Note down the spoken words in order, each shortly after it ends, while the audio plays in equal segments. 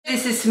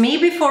This is me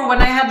before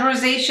when I had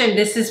rosacea, and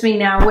this is me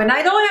now. When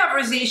I don't have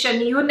rosacea,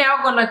 and you're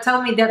now gonna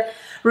tell me that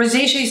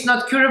rosacea is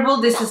not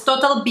curable, this is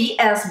total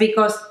BS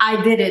because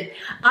I did it.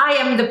 I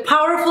am the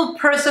powerful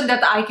person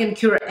that I can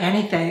cure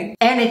anything.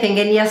 Anything.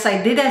 And yes,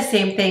 I did the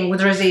same thing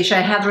with rosacea.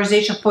 I had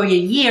rosacea for a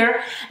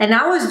year, and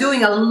I was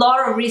doing a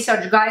lot of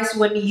research. Guys,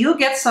 when you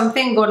get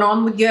something going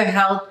on with your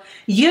health,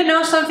 you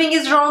know something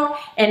is wrong,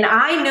 and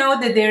I know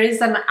that there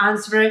is an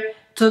answer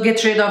to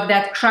get rid of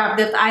that crap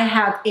that I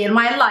had in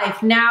my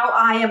life. Now,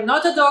 I am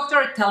not a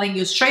doctor telling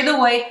you straight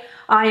away.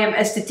 I am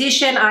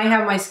esthetician, I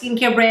have my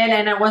skincare brand,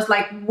 and I was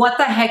like, what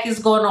the heck is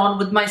going on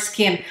with my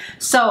skin?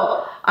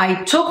 So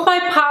I took my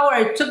power,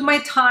 I took my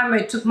time, I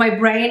took my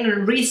brain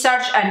and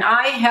research, and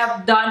I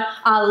have done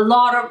a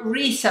lot of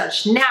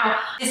research. Now,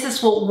 this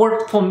is what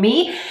worked for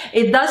me.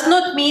 It does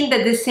not mean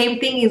that the same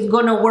thing is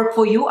gonna work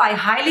for you. I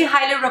highly,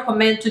 highly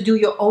recommend to do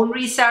your own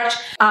research.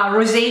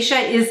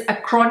 Rosacea is a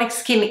chronic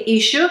skin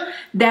issue.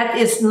 That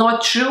is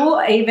not true,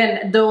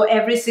 even though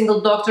every single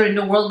doctor in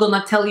the world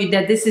gonna tell you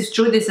that this is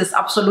true. This is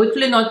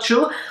absolutely not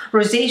true.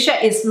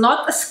 Rosacea is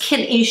not a skin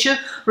issue.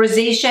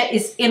 Rosacea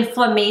is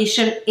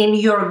inflammation in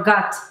your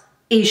gut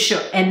issue,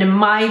 and it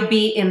might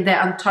be in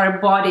the entire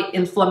body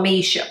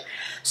inflammation.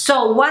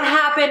 So what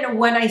happened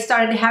when I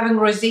started having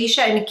rosacea,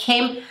 and it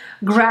came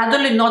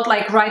gradually, not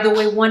like right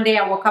away, one day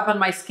I woke up and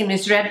my skin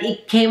is red.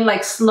 It came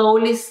like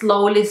slowly,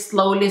 slowly,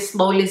 slowly,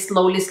 slowly,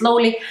 slowly,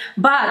 slowly.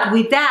 But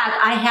with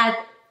that, I had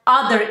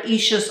other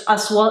issues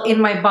as well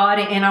in my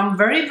body, and I'm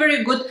very,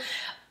 very good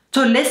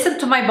to listen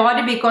to my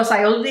body because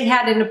I already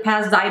had in the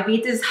past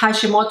diabetes,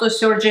 Hashimoto's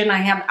surgeon, I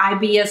have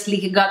IBS,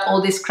 leaky gut,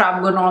 all this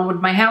crap going on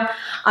with my health.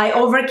 I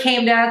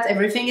overcame that,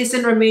 everything is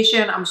in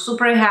remission, I'm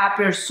super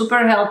happy,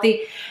 super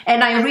healthy,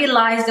 and I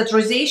realized that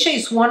rosacea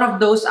is one of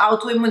those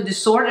autoimmune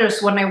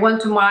disorders. When I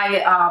went to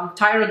my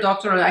thyroid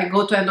doctor, I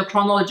go to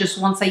endocrinologist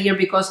once a year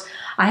because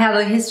I have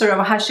a history of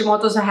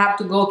Hashimoto's. I have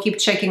to go keep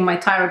checking my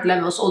thyroid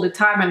levels all the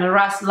time, and the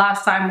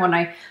last time when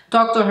I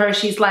talked to her,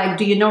 she's like,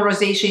 do you know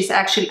rosacea is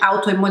actually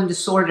autoimmune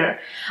disorder?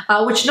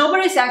 Which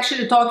nobody's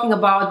actually talking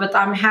about, but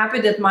I'm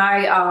happy that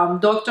my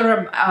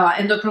doctor,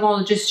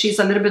 endocrinologist, she's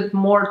a little bit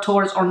more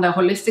towards on the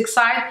holistic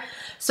side.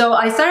 So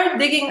I started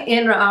digging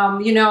in,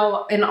 you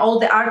know, in all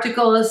the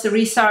articles,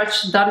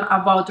 research done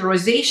about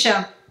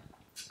rosacea.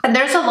 And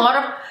there's a lot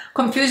of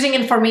confusing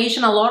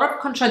information, a lot of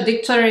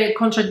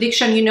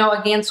contradiction, you know,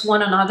 against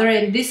one another.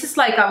 And this is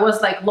like, I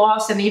was like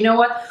lost. And you know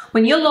what?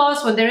 When you're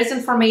lost, when there is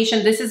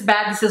information, this is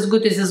bad, this is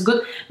good, this is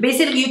good.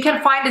 Basically, you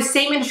can find the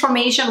same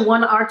information,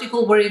 one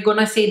article where you're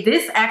gonna say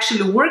this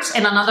actually works,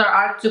 and another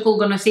article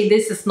gonna say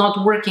this is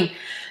not working.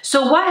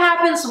 So what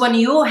happens when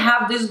you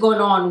have this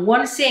going on?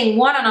 One saying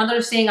one,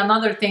 another saying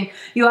another thing.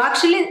 You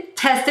actually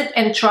test it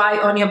and try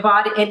on your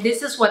body, and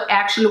this is what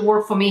actually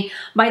worked for me.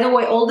 By the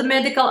way, all the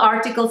medical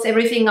articles,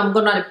 everything I'm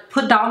gonna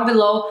put down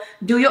below.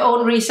 Do your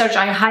own research.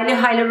 I highly,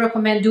 highly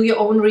recommend do your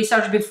own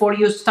research before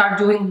you start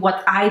doing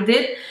what I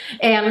did.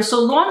 And so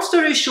long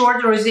story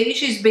short,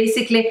 rosacea is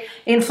basically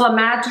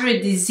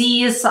inflammatory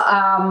disease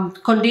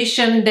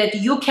condition that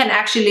you can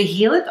actually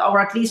heal it,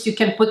 or at least you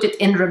can put it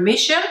in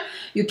remission.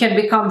 You can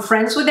become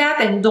friends with that,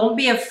 and don't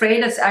be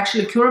afraid, it's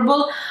actually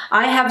curable.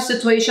 I have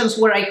situations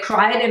where I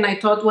cried and I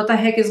thought, what the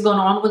heck is going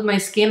on with my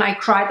skin? I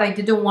cried, I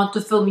didn't want to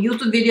film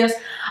YouTube videos.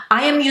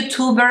 I am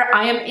YouTuber,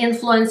 I am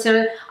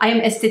influencer, I am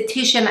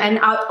esthetician, and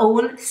I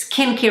own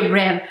skincare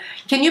brand.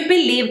 Can you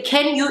believe,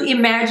 can you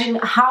imagine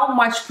how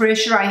much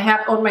pressure I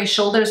have on my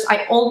shoulders?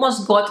 I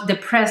almost got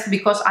depressed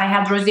because I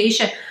had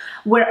rosacea.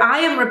 Where I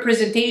am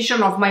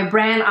representation of my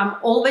brand, I'm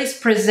always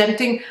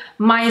presenting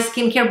my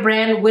skincare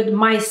brand with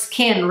my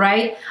skin,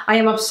 right? I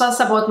am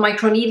obsessed about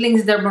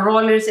microneedlings,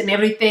 dermarollers, and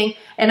everything.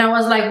 And I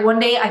was like, one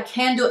day I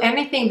can't do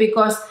anything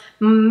because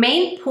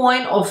main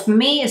point of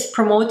me is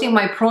promoting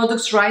my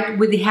products, right,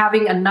 with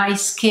having a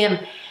nice skin.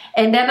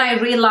 And then I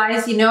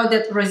realized, you know,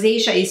 that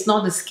rosacea is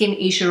not a skin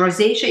issue.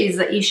 Rosacea is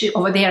the issue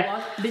over there.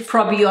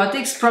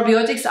 Probiotics.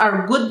 Probiotics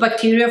are good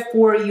bacteria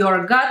for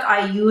your gut.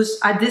 I use,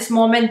 at this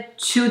moment,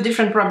 2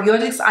 different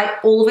probiotics. I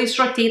always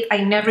rotate.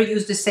 I never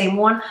use the same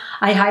one.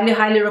 I highly,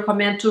 highly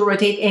recommend to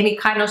rotate any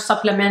kind of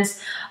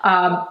supplements,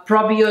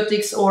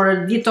 probiotics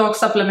or detox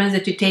supplements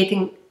that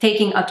you're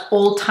taking at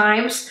all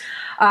times.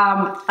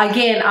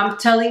 Again, I'm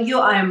telling you,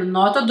 I am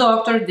not a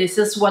doctor. This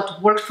is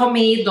what worked for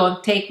me.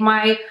 Don't take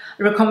my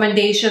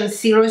recommendations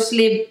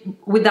seriously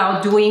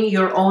without doing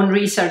your own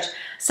research.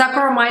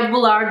 Saccharomyces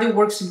boulardii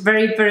works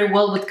very, very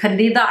well with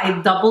Candida.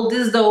 I doubled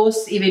this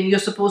dose. Even you're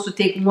supposed to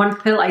take 1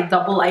 pill,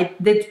 I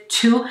did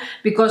 2,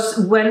 because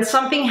when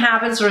something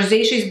happens,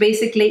 rosacea is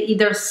basically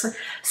either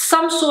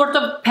some sort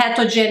of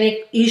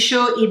pathogenic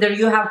issue. Either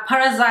you have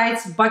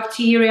parasites,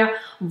 bacteria,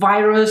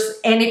 virus,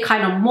 any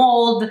kind of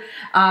mold,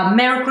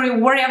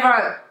 mercury,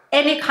 whatever.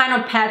 Any kind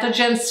of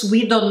pathogens,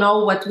 we don't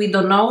know what we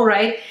don't know,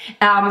 right?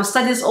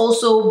 Studies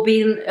also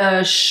been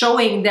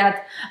showing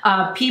that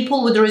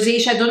people with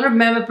rosacea, I don't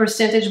remember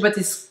percentage, but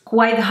it's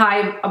quite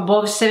high,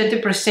 above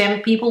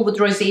 70%. People with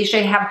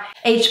rosacea have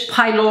H.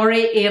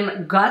 pylori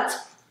in gut.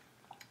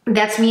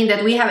 That's mean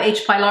that we have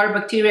H. pylori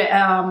bacteria,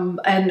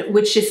 and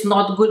which is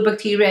not good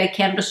bacteria. It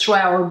can destroy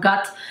our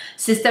gut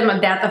system,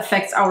 and that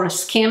affects our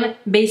skin.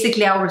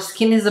 Basically, our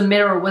skin is a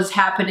mirror of what's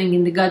happening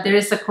in the gut. There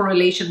is a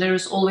correlation. There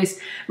is always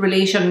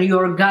relation,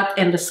 your gut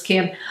and the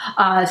skin.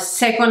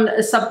 Second,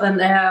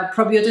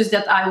 probiotics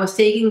that I was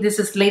taking, this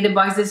is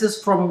ladybugs. This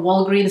is from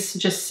Walgreens,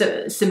 just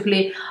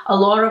simply a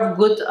lot of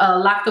good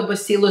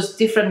lactobacillus,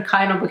 different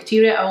kind of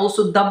bacteria. I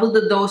also doubled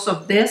the dose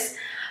of this.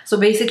 So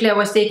basically I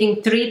was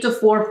taking 3 to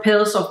 4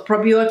 pills of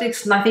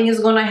probiotics. Nothing is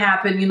going to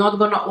happen. You're not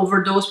going to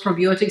overdose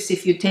probiotics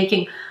if you're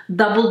taking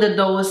double the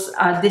dose.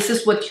 This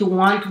is what you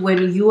want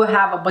when you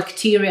have a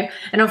bacteria.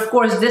 And of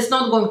course, this is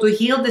not going to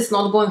heal, this is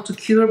not going to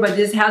cure, but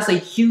this has a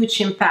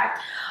huge impact.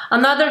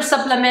 Another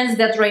supplement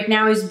that right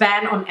now is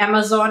banned on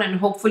Amazon, and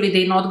hopefully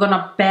they're not going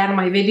to ban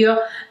my video.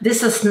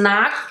 This is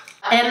NAC,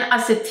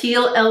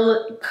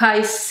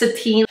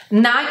 N-acetyl-L-quercetin.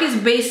 NAC is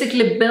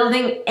basically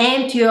building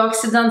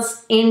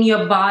antioxidants in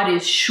your body.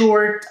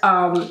 Short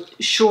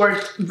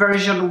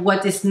version,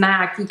 what is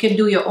NAC? You can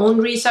do your own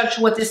research,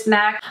 what is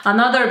NAC.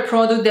 Another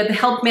product that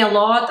helped me a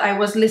lot, I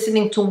was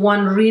listening to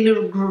one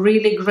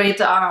really great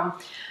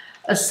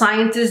a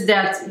scientist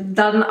that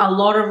done a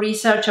lot of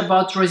research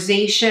about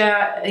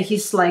rosacea.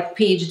 He's like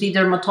PhD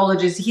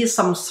dermatologist. He's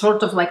some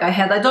sort of like,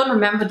 I don't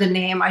remember the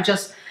name, I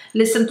just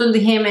listened to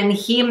him, and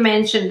he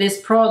mentioned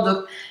this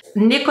product,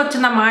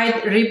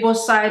 nicotinamide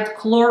riboside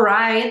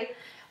chloride,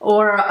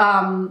 or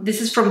this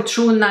is from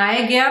True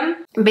Niagen.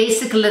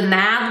 Basically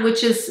NAD,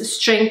 which is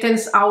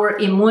strengthens our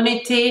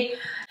immunity.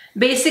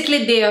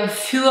 Basically, they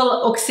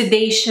fuel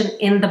oxidation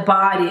in the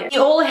body. We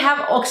all have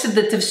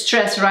oxidative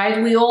stress,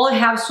 right? We all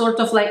have sort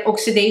of like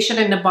oxidation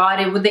in the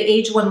body. With the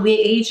age, when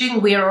we're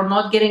aging, we are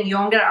not getting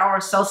younger.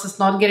 Our cells is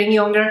not getting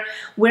younger.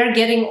 We're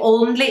getting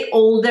only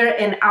older,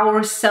 and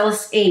our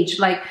cells age.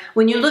 Like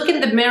when you look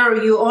in the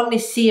mirror, you only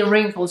see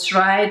wrinkles,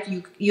 right?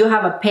 You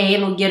have a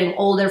pain with getting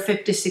older,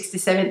 50, 60,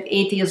 70,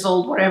 80 years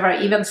old, whatever.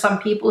 Even some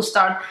people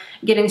start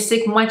getting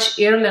sick much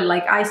earlier.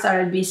 Like I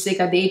started to be sick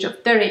at the age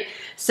of 30.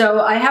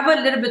 So I have a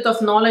little bit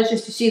of knowledge.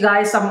 As you see,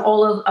 guys, I'm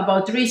all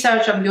about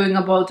research. I'm doing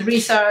about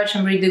research.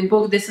 I'm reading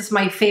book. This is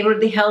my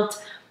favorite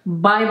health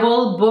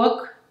Bible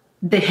book.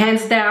 The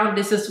hands down,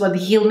 this is what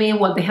healed me,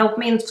 what helped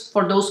me.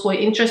 For those who are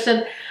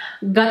interested,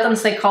 gut and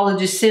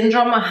psychology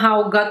syndrome,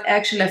 how gut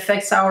actually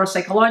affects our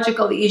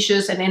psychological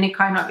issues and any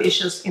kind of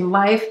issues in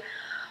life.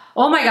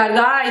 Oh my God,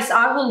 guys,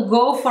 I will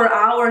go for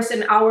hours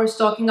and hours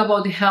talking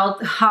about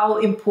health, how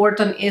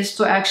important it is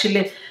to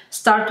actually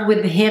start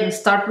with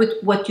start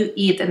with what you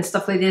eat and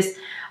stuff like this.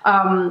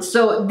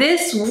 So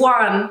this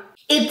one,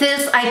 it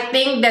is, I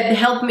think, that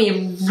helped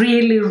me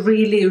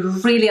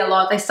really a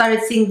lot. I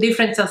started seeing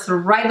differences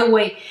right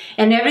away,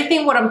 and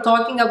everything what I'm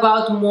talking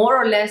about more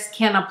or less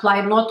can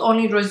apply not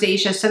only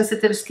rosacea,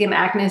 sensitive skin,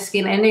 acne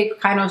skin, any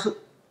kind of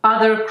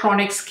other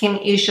chronic skin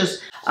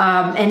issues.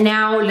 And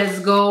now let's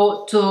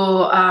go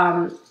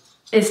to,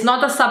 it's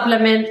not a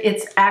supplement,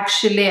 it's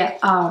actually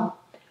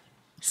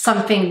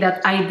something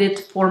that I did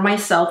for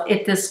myself.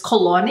 It is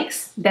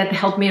colonics that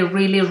helped me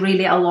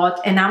really a lot.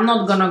 And I'm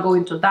not gonna go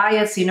into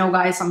diets, you know,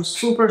 guys, I'm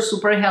super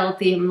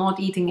healthy. I'm not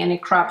eating any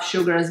crap,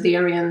 sugars,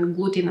 dairy and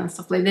gluten and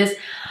stuff like this.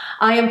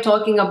 I am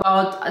talking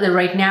about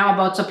right now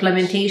about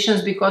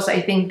supplementations, because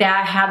I think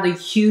that had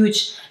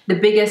the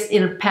biggest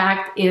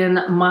impact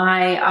in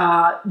my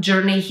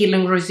journey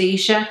healing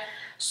rosacea.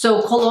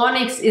 So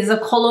colonics is a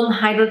colon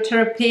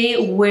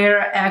hydrotherapy,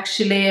 where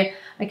actually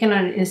I can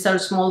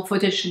insert small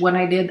footage when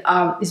I did,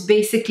 is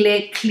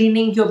basically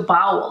cleaning your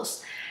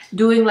bowels.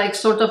 Doing like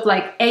sort of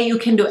like, you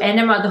can do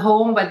enema at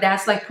home, but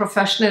that's like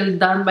professionally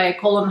done by a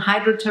colon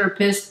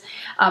hydrotherapist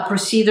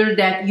procedure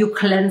that you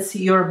cleanse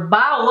your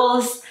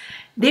bowels.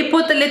 They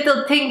put a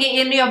little thingy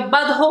in your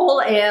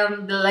butthole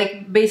and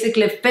like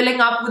basically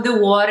filling up with the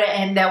water,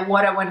 and that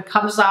water, when it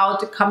comes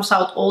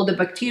out all the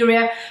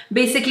bacteria.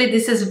 Basically,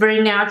 this is a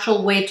very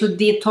natural way to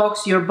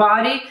detox your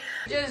body.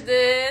 Just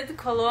did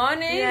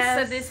colonics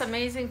at this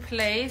amazing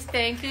place.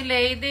 Thank you,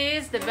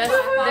 ladies. The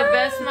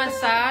best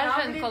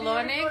massage and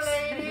colonics.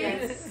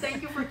 Yes.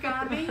 Thank you for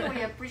coming.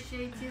 We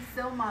appreciate you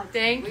so much.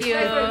 Thank you.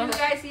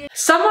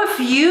 Some of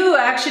you,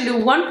 actually,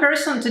 one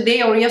person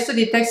today or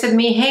yesterday texted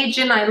me, "Hey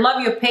Jen, I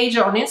love your page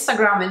on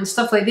Instagram and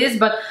stuff like this,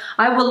 but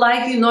I would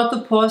like you not to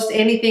post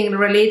anything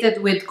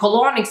related with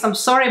colonics." I'm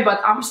sorry,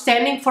 but I'm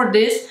standing for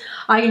this.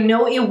 I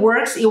know it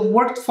works. It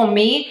worked for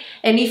me.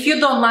 And if you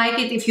don't like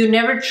it, if you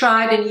never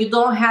tried and you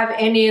don't have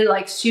any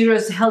like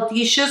serious health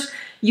issues,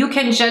 you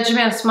can judge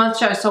me as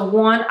much as I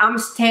want. I'm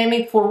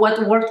standing for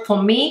what worked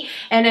for me,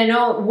 and I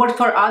know it worked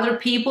for other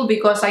people,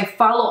 because I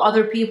follow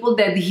other people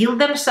that heal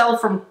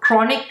themselves from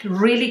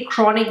really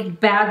chronic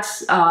bad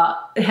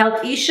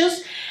health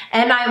issues,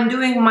 and I'm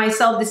doing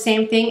myself the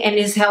same thing, and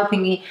it's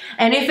helping me.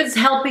 And if it's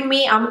helping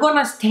me, I'm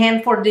gonna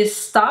stand for this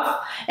stuff,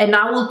 and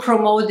I will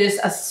promote this.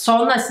 As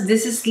soon as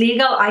this is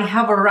legal, I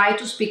have a right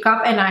to speak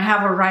up, and I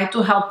have a right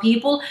to help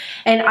people.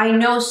 And I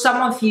know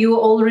some of you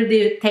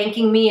already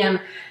thanking me and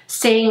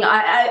saying,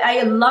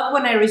 I love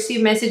when I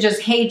receive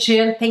messages, "Hey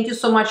Jen, thank you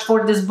so much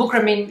for this book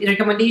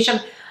recommendation."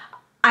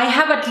 I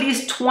have at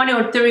least 20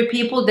 or 30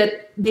 people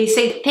that they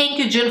say, thank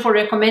you, Jen, for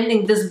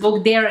recommending this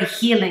book. They are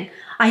healing.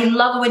 I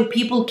love when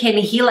people can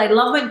heal. I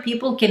love when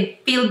people can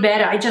feel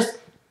better. I just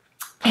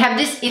have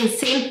this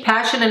insane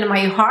passion in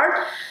my heart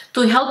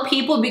to help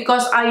people,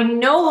 because I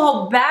know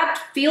how bad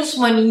it feels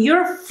when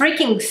you're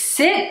freaking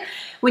sick.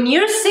 When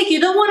you're sick, you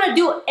don't want to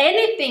do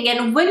anything,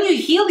 and when you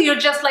heal, you're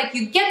just like,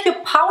 you get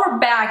your power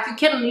back, you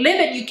can live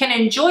it, you can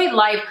enjoy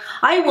life.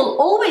 I will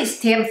always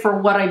stand for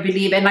what I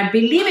believe, and I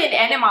believe in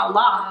anima a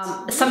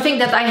lot. Something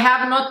that I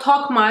have not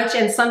talked much,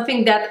 and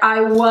something that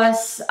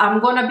I'm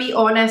gonna be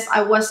honest,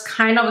 I was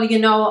kind of, you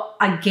know,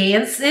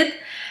 against it.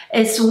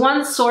 It's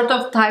one sort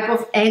of type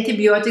of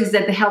antibiotics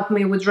that helped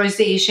me with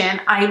rosacea.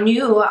 I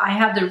knew, I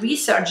had the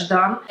research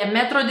done. And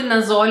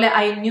metronidazole,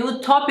 I knew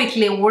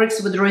topically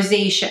works with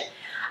rosacea.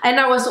 And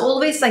I was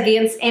always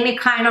against any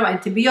kind of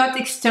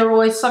antibiotic,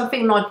 steroids,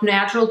 something not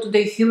natural to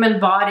the human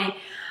body.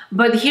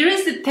 But here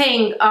is the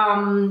thing,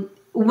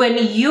 when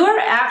you're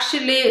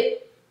actually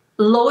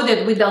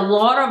loaded with a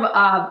lot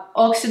of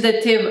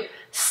oxidative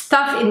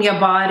stuff in your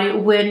body,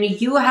 when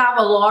you have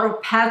a lot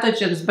of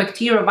pathogens,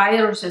 bacteria,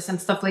 viruses and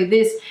stuff like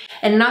this,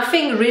 and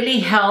nothing really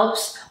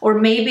helps, or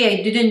maybe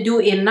I didn't do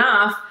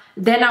enough,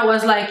 then I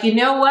was like, you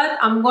know what,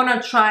 I'm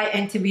gonna try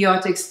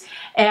antibiotics.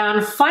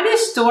 And funny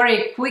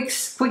story, quick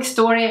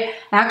story,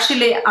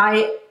 actually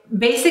I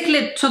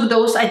basically took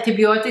those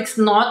antibiotics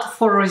not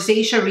for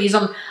rosacea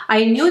reason.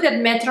 I knew that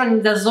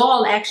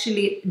metronidazole,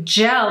 actually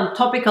gel,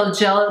 topical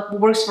gel,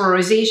 works for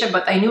rosacea,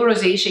 but I knew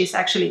rosacea is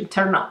actually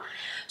internal.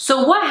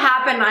 So what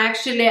happened,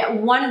 actually,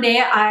 one day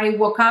I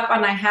woke up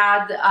and I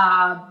had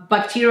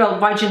bacterial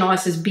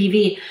vaginosis,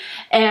 BV,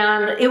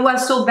 and it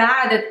was so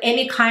bad that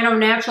any kind of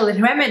natural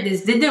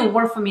remedies didn't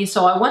work for me.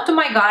 So I went to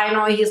my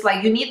gyno, he's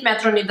like, you need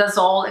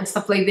metronidazole and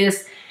stuff like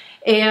this.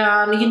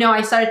 And, you know,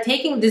 I started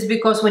taking this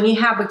because when you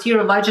have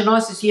bacterial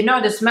vaginosis, you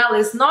know, the smell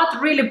is not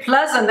really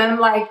pleasant. And I'm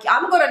like,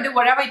 I'm gonna do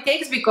whatever it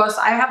takes, because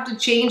I have to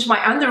change my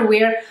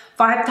underwear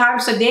 5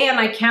 times a day and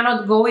I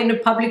cannot go in a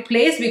public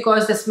place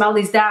because the smell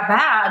is that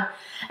bad.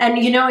 And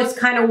you know, it's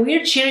kind of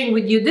weird sharing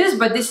with you this,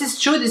 but this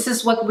is true. This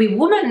is what we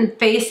women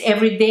face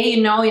every day,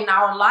 you know, in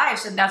our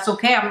lives, and that's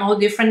okay. I'm no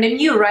different than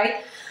you,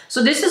 right?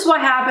 So this is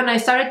what happened. I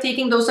started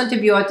taking those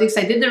antibiotics.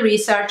 I did the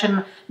research,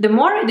 and the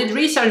more I did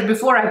research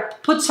before I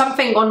put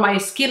something on my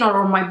skin or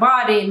on my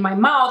body, in my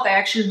mouth, I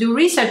actually do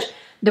research.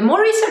 The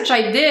more research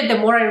I did, the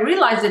more I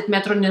realized that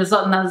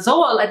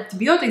metronidazole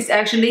antibiotics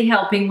actually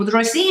helping with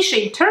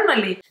rosacea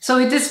internally. So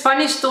it is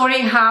funny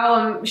story how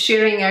I'm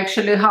sharing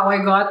actually how I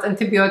got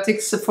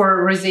antibiotics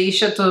for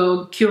rosacea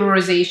to cure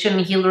rosacea and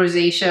heal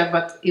rosacea,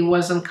 but it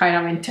wasn't kind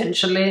of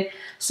intentionally.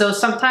 So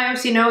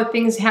sometimes, you know,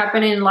 things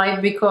happen in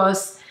life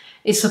because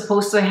it's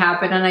supposed to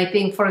happen. And I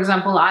think, for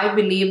example, I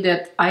believe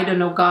that, I don't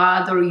know,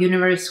 God or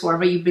universe,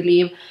 whoever you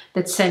believe,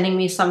 that's sending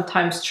me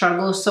sometimes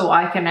struggles so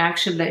I can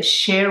actually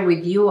share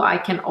with you. I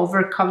can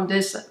overcome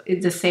this.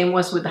 It's the same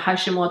was with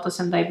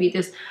Hashimoto's and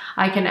diabetes.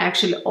 I can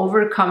actually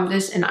overcome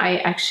this, and I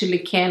actually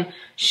can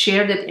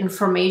share that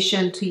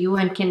information to you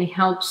and can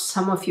help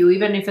some of you,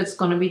 even if it's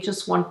going to be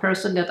just one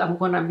person that I'm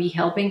going to be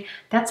helping.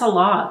 That's a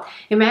lot.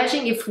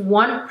 Imagine if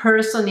one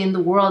person in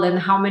the world, and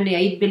how many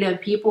 8 billion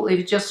people,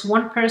 if just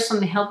one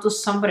person helped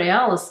somebody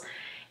else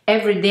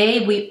every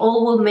day, we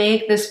all will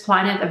make this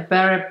planet a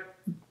better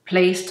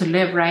place to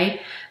live,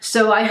 right?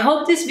 So I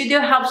hope this video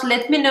helps.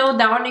 Let me know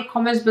down in the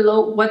comments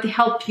below what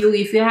helped you.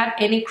 If you had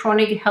any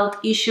chronic health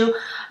issue,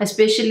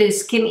 especially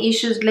skin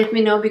issues, let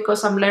me know,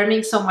 because I'm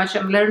learning so much.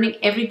 I'm learning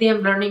every day.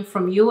 I'm learning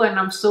from you, and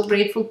I'm so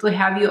grateful to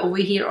have you over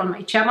here on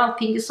my channel.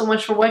 Thank you so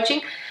much for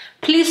watching.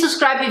 Please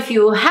subscribe if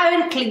you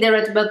haven't. Click the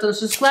red button,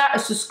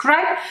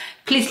 subscribe.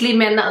 Please leave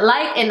me a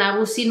like, and I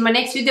will see you in my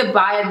next video.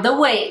 By the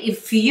way,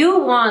 if you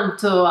want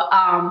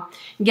to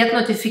get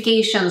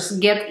notifications,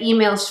 get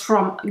emails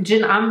from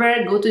Jen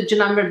Amber, go to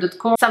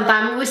jenamber.com.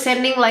 Sometimes we're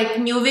sending like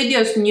new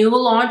videos, new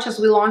launches.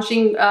 We're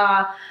launching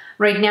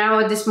right now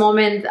at this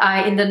moment.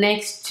 In the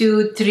next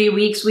 2-3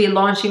 weeks, we're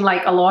launching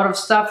like a lot of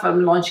stuff.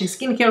 I'm launching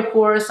skincare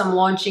course. I'm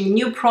launching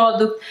new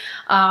product.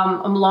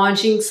 I'm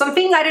launching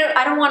something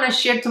I don't want to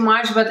share too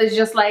much, but it's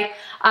just like,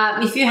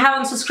 if you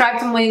haven't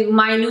subscribed to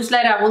my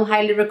newsletter, I will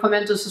highly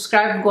recommend to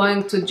subscribe,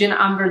 going to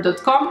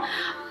jenamber.com.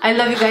 I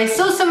love you guys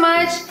so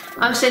much.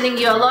 I'm sending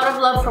you a lot of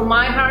love from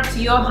my heart to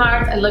your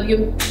heart. I love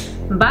you.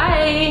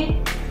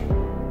 Bye.